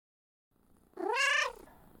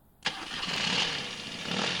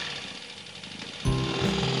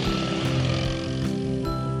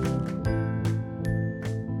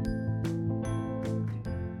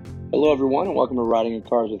Hello, everyone, and welcome to Riding in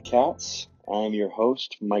Cars with Cats. I'm your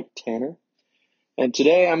host, Mike Tanner, and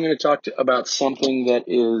today I'm going to talk about something that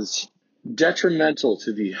is detrimental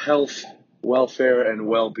to the health, welfare, and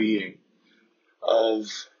well-being of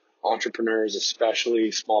entrepreneurs, especially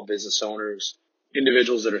small business owners,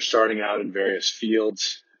 individuals that are starting out in various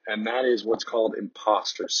fields, and that is what's called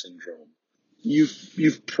imposter syndrome.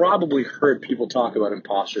 You've probably heard people talk about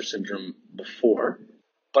imposter syndrome before,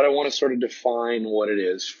 but I want to sort of define what it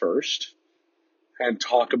is first and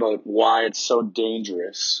talk about why it's so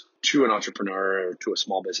dangerous to an entrepreneur or to a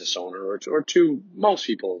small business owner or to most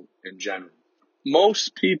people in general.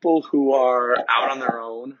 Most people who are out on their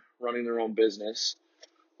own, running their own business,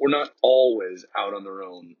 were not always out on their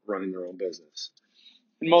own, running their own business.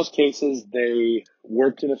 In most cases, they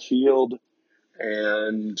worked in a field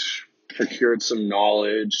and procured some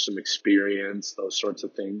knowledge, some experience, those sorts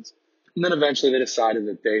of things. And then eventually they decided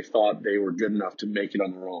that they thought they were good enough to make it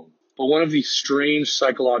on their own. But one of the strange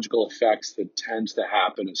psychological effects that tends to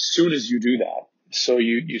happen as soon as you do that, so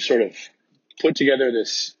you sort of put together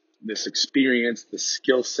this experience, this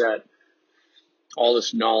skill set, all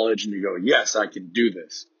this knowledge, and you go, yes, I can do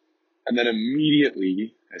this. And then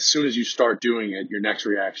immediately, as soon as you start doing it, your next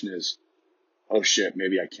reaction is, oh shit,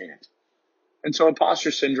 maybe I can't. And so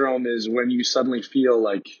imposter syndrome is when you suddenly feel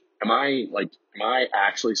like, am I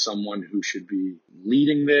actually someone who should be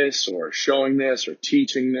leading this or showing this or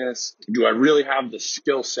teaching this? Do I really have the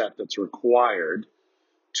skill set that's required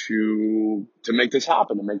to make this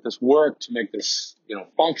happen, to make this work, to make this,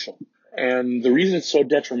 function? And the reason it's so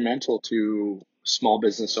detrimental to small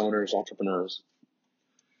business owners, entrepreneurs,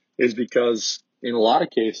 is because in a lot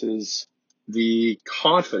of cases, the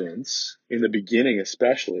confidence in the beginning,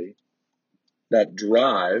 especially, that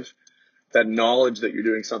drive, that knowledge that you're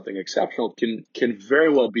doing something exceptional can very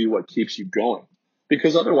well be what keeps you going.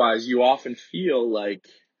 Because otherwise you often feel like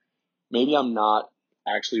maybe I'm not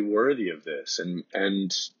actually worthy of this.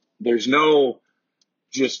 And there's no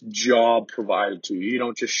just job provided to you. You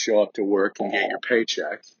don't just show up to work and get your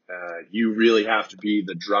paycheck. You really have to be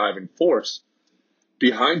the driving force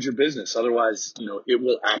behind your business. Otherwise, it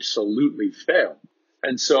will absolutely fail.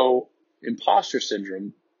 And so imposter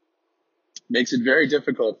syndrome makes it very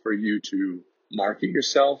difficult for you to market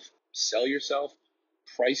yourself, sell yourself,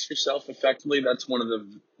 price yourself effectively. That's one of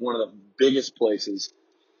the biggest places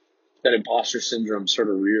that imposter syndrome sort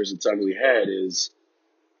of rears its ugly head is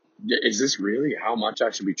this really how much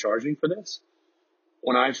I should be charging for this?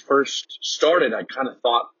 When I first started, I kind of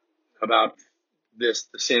thought about this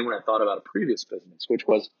the same way I thought about a previous business, which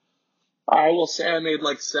was, I will say I made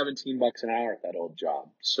like $17 an hour at that old job.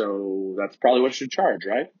 So that's probably what I should charge,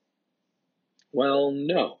 right? Well,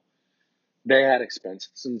 no. They had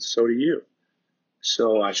expenses and so do you.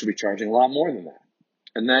 So I should be charging a lot more than that.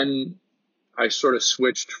 And then I sort of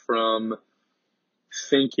switched from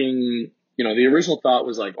thinking, the original thought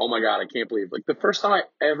was like, oh my God, I can't believe, like the first time I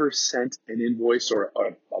ever sent an invoice or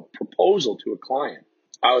a proposal to a client,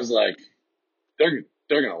 I was like, they're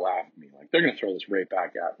going to laugh at me. Like they're going to throw this right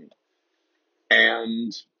back at me.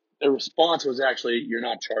 And the response was actually, you're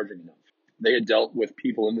not charging enough. They had dealt with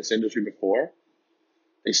people in this industry before.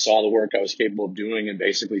 They saw the work I was capable of doing and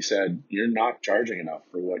basically said, you're not charging enough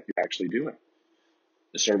for what you're actually doing.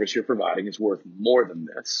 The service you're providing is worth more than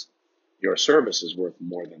this. Your service is worth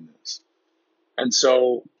more than this. And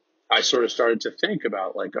so I sort of started to think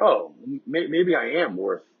about like, oh, maybe I am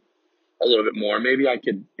worth a little bit more. Maybe I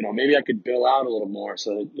could bill out a little more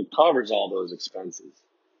so that it covers all those expenses.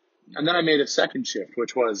 And then I made a second shift,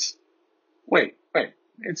 which was, wait,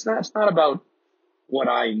 it's not about what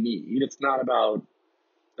I need. It's not about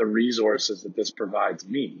the resources that this provides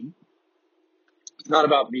me. It's not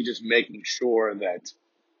about me just making sure that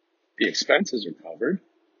the expenses are covered.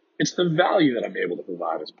 It's the value that I'm able to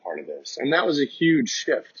provide as part of this. And that was a huge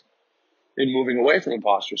shift in moving away from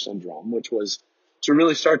imposter syndrome, which was to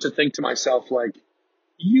really start to think to myself, like,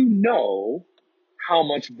 how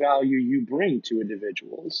much value you bring to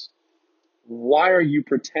individuals. Why are you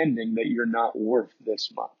pretending that you're not worth this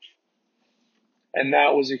much? And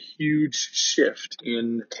that was a huge shift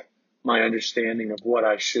in my understanding of what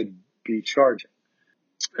I should be charging.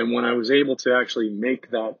 And when I was able to actually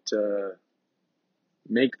make that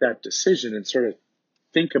decision and sort of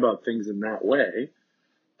think about things in that way,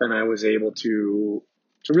 then I was able to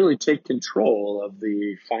really take control of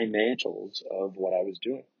the financials of what I was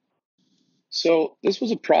doing. So this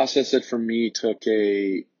was a process that for me took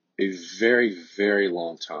a very, very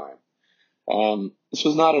long time. This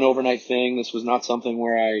was not an overnight thing. This was not something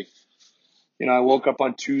where I woke up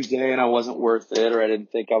on Tuesday and I wasn't worth it, or I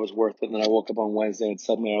didn't think I was worth it, and then I woke up on Wednesday and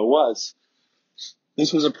suddenly I was.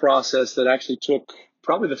 This was a process that actually took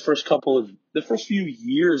probably the first few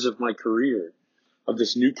years of my career, of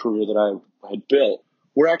this new career that I had built,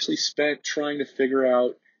 were actually spent trying to figure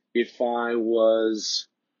out if I was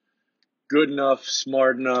good enough,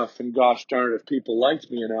 smart enough, and gosh darn it, if people liked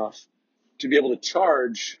me enough to be able to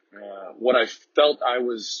charge what I felt I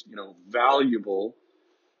was, valuable,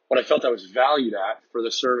 what I felt I was valued at for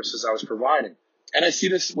the services I was providing. And I see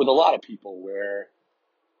this with a lot of people where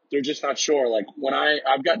they're just not sure. Like when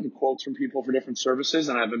I've gotten quotes from people for different services,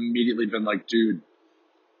 and I've immediately been like, dude,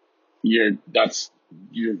 you're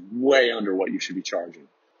way under what you should be charging.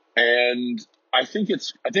 And I think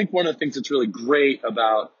one of the things that's really great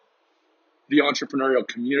about the entrepreneurial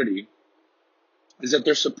community is that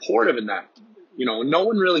they're supportive in that. No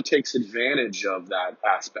one really takes advantage of that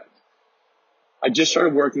aspect. I just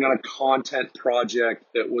started working on a content project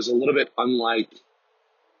that was a little bit unlike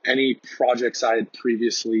any projects I had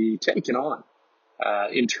previously taken on.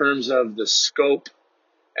 In terms of the scope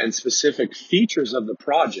and specific features of the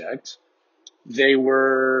project, they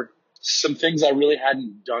were some things I really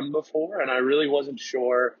hadn't done before, and I really wasn't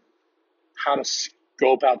sure how to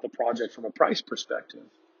scope out the project from a price perspective.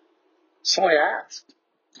 So I asked.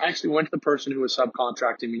 I actually went to the person who was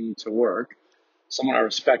subcontracting me to work, someone I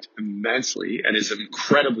respect immensely and is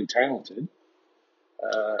incredibly talented,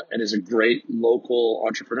 and is a great local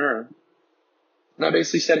entrepreneur. And I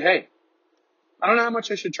basically said, hey, I don't know how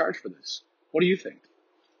much I should charge for this. What do you think?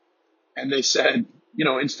 And they said,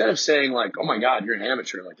 instead of saying like, oh my God, you're an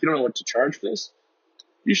amateur, like you don't know what to charge for this,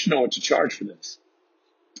 you should know what to charge for this.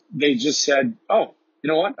 They just said, oh, you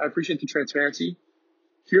know what? I appreciate the transparency.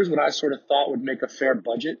 Here's what I sort of thought would make a fair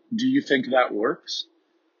budget. Do you think that works?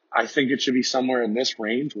 I think it should be somewhere in this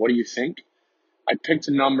range. What do you think? I picked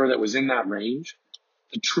a number that was in that range.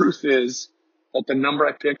 The truth is that the number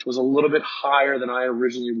I picked was a little bit higher than I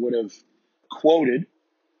originally would have quoted,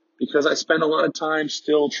 because I spend a lot of time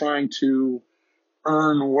still trying to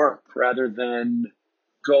earn work rather than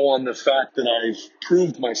go on the fact that I've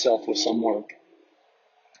proved myself with some work.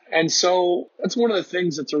 And so that's one of the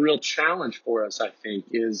things that's a real challenge for us, I think,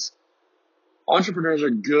 is entrepreneurs are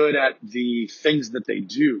good at the things that they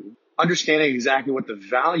do. Understanding exactly what the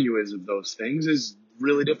value is of those things is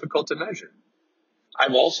really difficult to measure.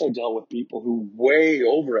 I've also dealt with people who way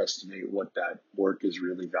overestimate what that work is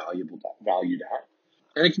really valued at.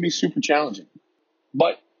 And it can be super challenging.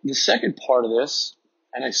 But the second part of this,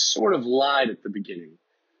 and I sort of lied at the beginning,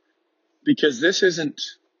 because this is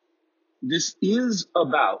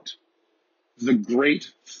about the great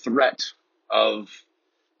threat of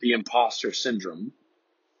the imposter syndrome,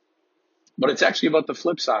 but it's actually about the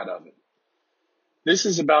flip side of it. This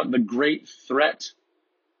is about the great threat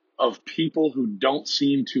of people who don't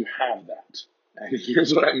seem to have that. And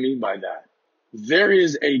here's what I mean by that. There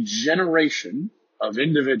is a generation of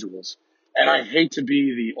individuals, and I hate to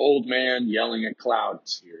be the old man yelling at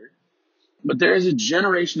clouds here, but there is a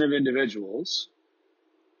generation of individuals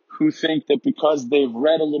who think that because they've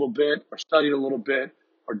read a little bit or studied a little bit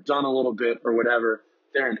or done a little bit or whatever,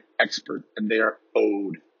 they're an expert and they are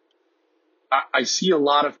owed. I see a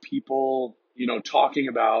lot of people, talking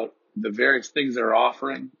about the various things they're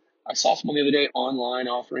offering. I saw someone the other day online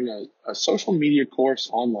offering a social media course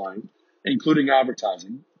online, including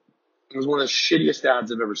advertising. It was one of the shittiest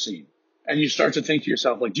ads I've ever seen. And you start to think to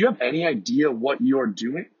yourself, like, do you have any idea what you're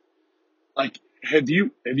doing? Like, have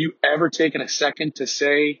you ever taken a second to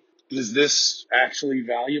say, is this actually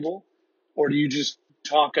valuable? Or do you just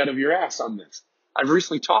talk out of your ass on this? I've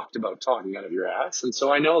recently talked about talking out of your ass. And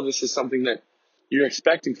so I know this is something that you're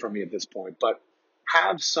expecting from me at this point, but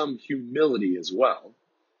have some humility as well,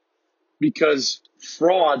 because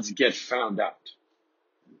frauds get found out.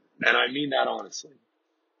 And I mean that honestly.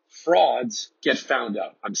 Frauds get found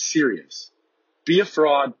out. I'm serious. Be a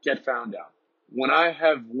fraud, get found out. When I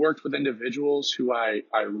have worked with individuals who I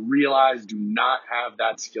realize do not have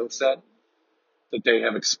that skill set that they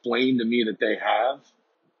have explained to me that they have,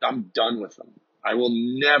 I'm done with them. I will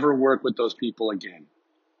never work with those people again.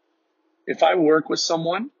 If I work with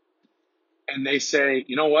someone and they say,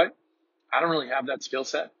 you know what, I don't really have that skill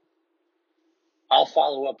set, I'll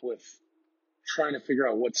follow up with trying to figure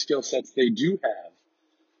out what skill sets they do have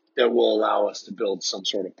that will allow us to build some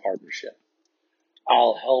sort of partnership.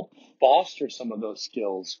 I'll help foster some of those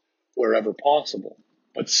skills wherever possible.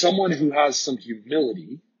 But someone who has some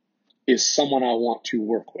humility is someone I want to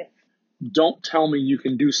work with. Don't tell me you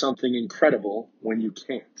can do something incredible when you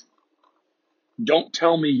can't. Don't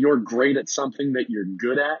tell me you're great at something that you're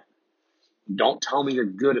good at. Don't tell me you're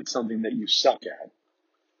good at something that you suck at.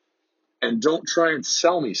 And don't try and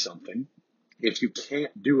sell me something if you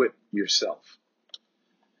can't do it yourself.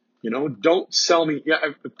 Don't sell me.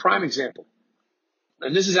 A prime example.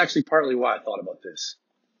 And this is actually partly why I thought about this.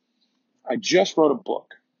 I just wrote a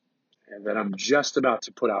book and that I'm just about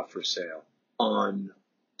to put out for sale on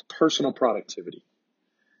personal productivity.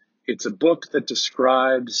 It's a book that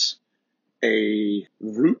describes a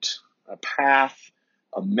route, a path,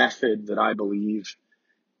 a method that I believe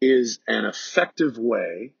is an effective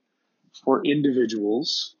way for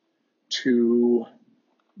individuals to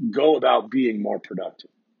go about being more productive.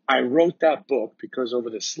 I wrote that book because over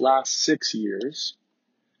this last 6 years,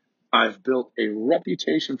 I've built a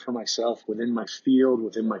reputation for myself within my field,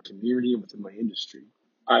 within my community, and within my industry.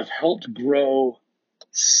 I've helped grow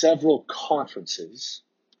several conferences,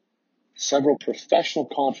 several professional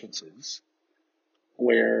conferences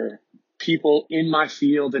where people in my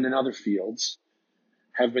field and in other fields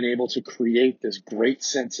have been able to create this great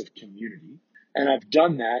sense of community. And I've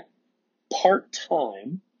done that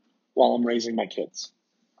part-time while I'm raising my kids.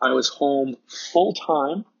 I was home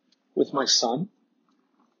full-time with my son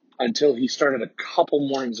until he started a couple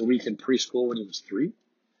mornings a week in preschool when he was 3.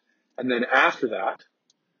 And then after that,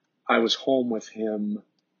 I was home with him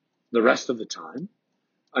the rest of the time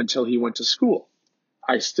until he went to school.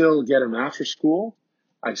 I still get him after school.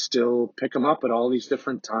 I still pick him up at all these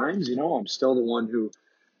different times. I'm still the one who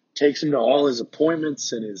takes him to all his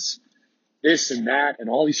appointments and his this and that and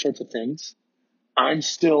all these sorts of things. I'm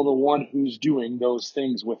still the one who's doing those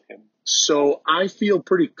things with him. So I feel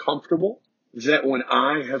pretty comfortable that when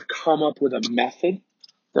I have come up with a method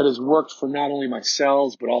that has worked for not only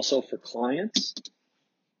myself, but also for clients,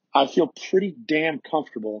 I feel pretty damn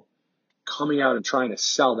comfortable coming out and trying to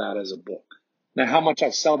sell that as a book. Now, how much I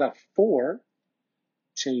sell that for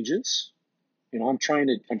changes. I'm trying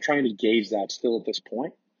to gauge that still at this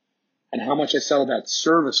point, and how much I sell that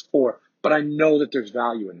service for, but I know that there's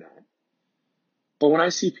value in that. But when I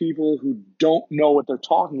see people who don't know what they're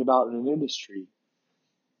talking about in an industry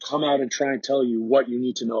come out and try and tell you what you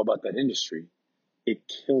need to know about that industry, it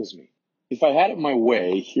kills me. If I had it my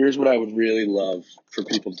way, here's what I would really love for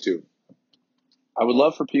people to do. I would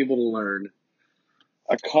love for people to learn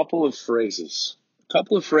a couple of phrases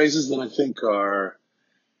that I think are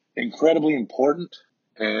incredibly important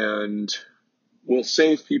and will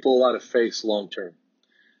save people a lot of face long term.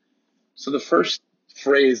 So the first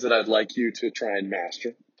phrase that I'd like you to try and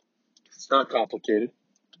master, it's not complicated.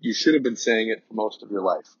 You should have been saying it for most of your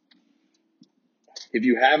life. If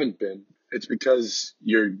you haven't been, it's because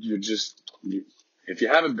if you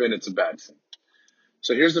haven't been, it's a bad thing.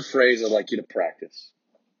 So here's the phrase I'd like you to practice.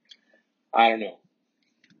 I don't know.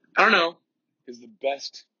 I don't know is the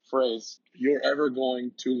best phrase you're ever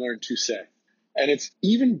going to learn to say. And it's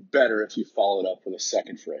even better if you follow it up with a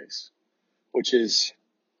second phrase, which is,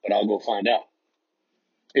 but I'll go find out.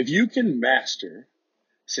 If you can master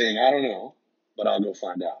saying, I don't know, but I'll go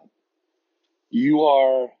find out, you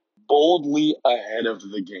are boldly ahead of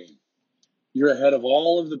the game. You're ahead of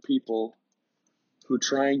all of the people who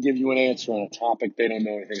try and give you an answer on a topic they don't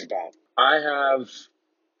know anything about. I have,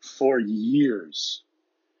 for years,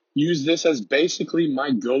 used this as basically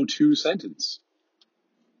my go-to sentence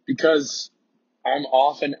because I'm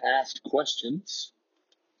often asked questions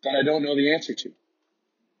that I don't know the answer to.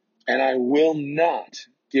 And I will not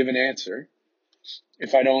give an answer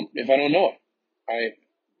if I don't know it.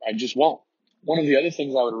 I just won't. One of the other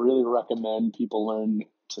things I would really recommend people learn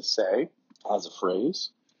to say as a phrase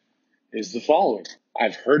is the following.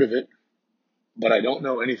 I've heard of it, but I don't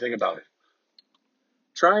know anything about it.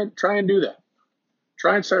 Try and do that.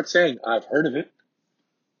 Try and start saying, I've heard of it,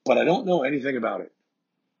 but I don't know anything about it.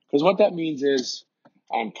 Because what that means is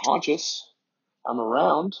I'm conscious, I'm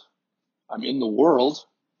around, I'm in the world,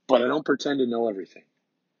 but I don't pretend to know everything.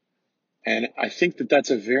 And I think that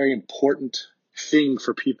that's a very important thing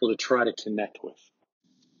for people to try to connect with.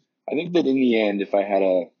 I think that in the end, if I had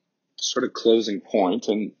a sort of closing point,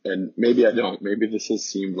 and maybe I don't, maybe this has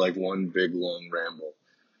seemed like one big long ramble,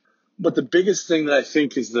 but the biggest thing that I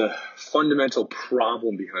think is the fundamental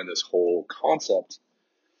problem behind this whole concept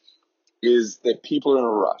is that people are in a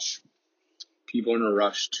rush. People are in a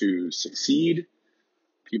rush to succeed.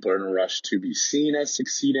 People are in a rush to be seen as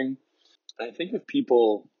succeeding. And I think if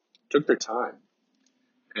people took their time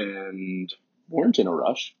and weren't in a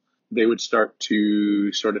rush, they would start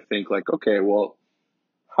to sort of think like, okay, well,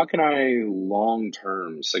 how can I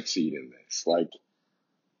long-term succeed in this? Like,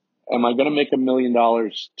 am I going to make $1 million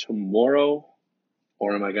tomorrow,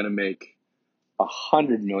 or am I going to make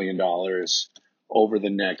 $100 million over the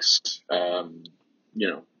next, 10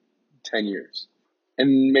 years?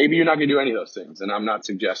 And maybe you're not going to do any of those things. And I'm not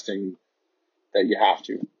suggesting that you have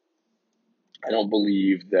to. I don't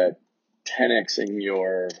believe that 10xing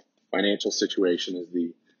your financial situation is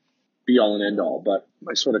the be all and end all, but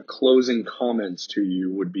my sort of closing comments to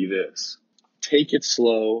you would be this. Take it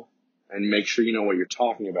slow and make sure you know what you're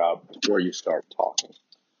talking about before you start talking.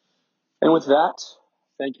 And with that,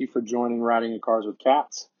 thank you for joining Riding in Cars with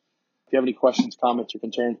Cats. If you have any questions, comments, or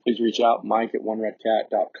concerns, please reach out,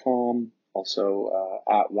 mike@oneredcat.com, also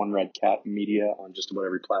at OneRedCat Media on just about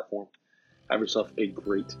every platform. Have yourself a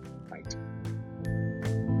great night.